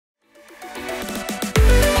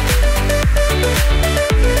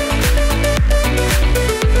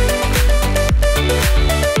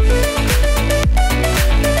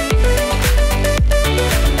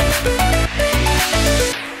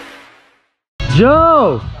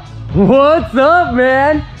Joe, what's up,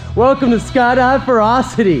 man? Welcome to Skydive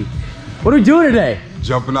Fyrosity. What are we doing today?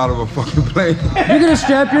 Jumping out of a fucking plane. You're gonna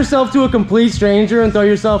strap yourself to a complete stranger and throw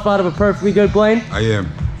yourself out of a perfectly good plane? I am.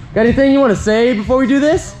 Got anything you want to say before we do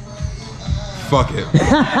this? Fuck it.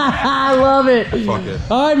 I love it. Fuck it.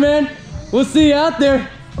 All right, man. We'll see you out there.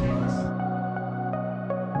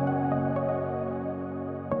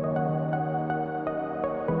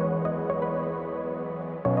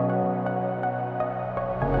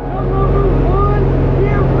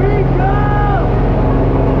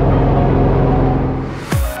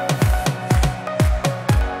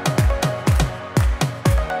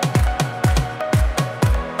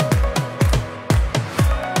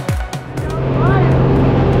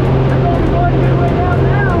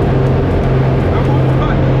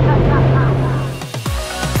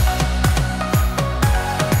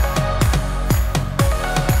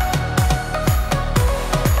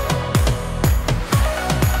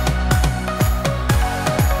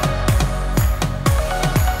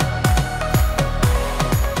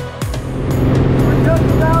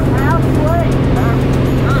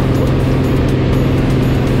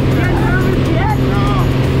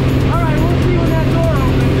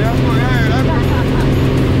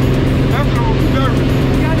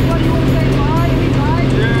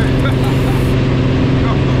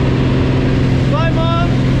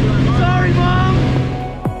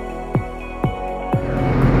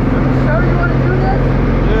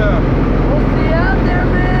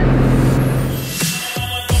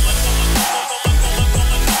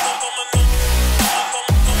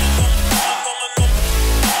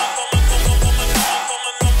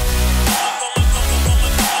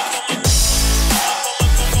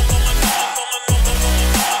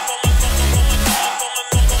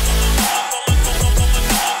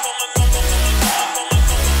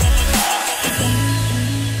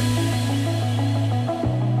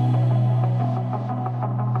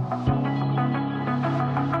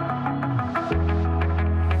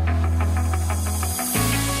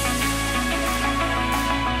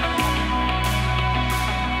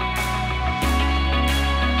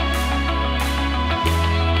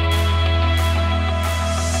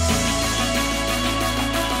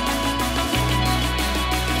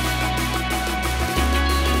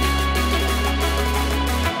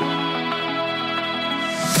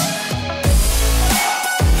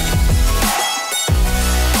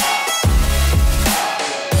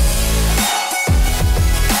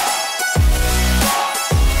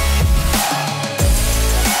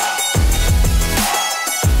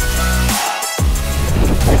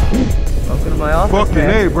 My office, fucking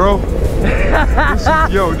man. A, bro.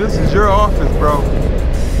 This is your office, bro.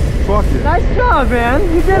 Fuck it. Nice job, man.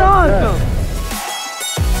 You did awesome.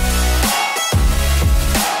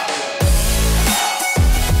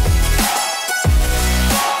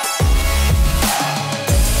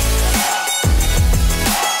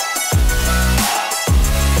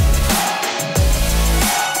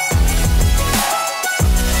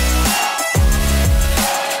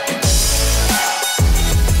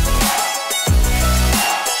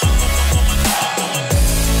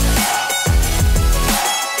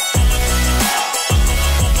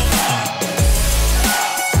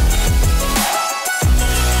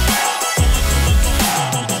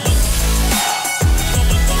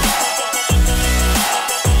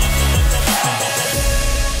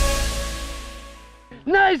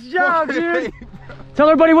 Nice job, dude. Tell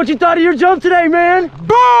everybody what you thought of your jump today, man.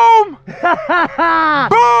 Boom!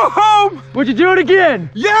 Boom! Would you do it again?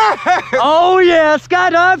 Yeah! Oh yeah,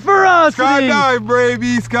 Skydive Fyrosity. Skydive,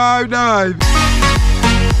 baby, skydive.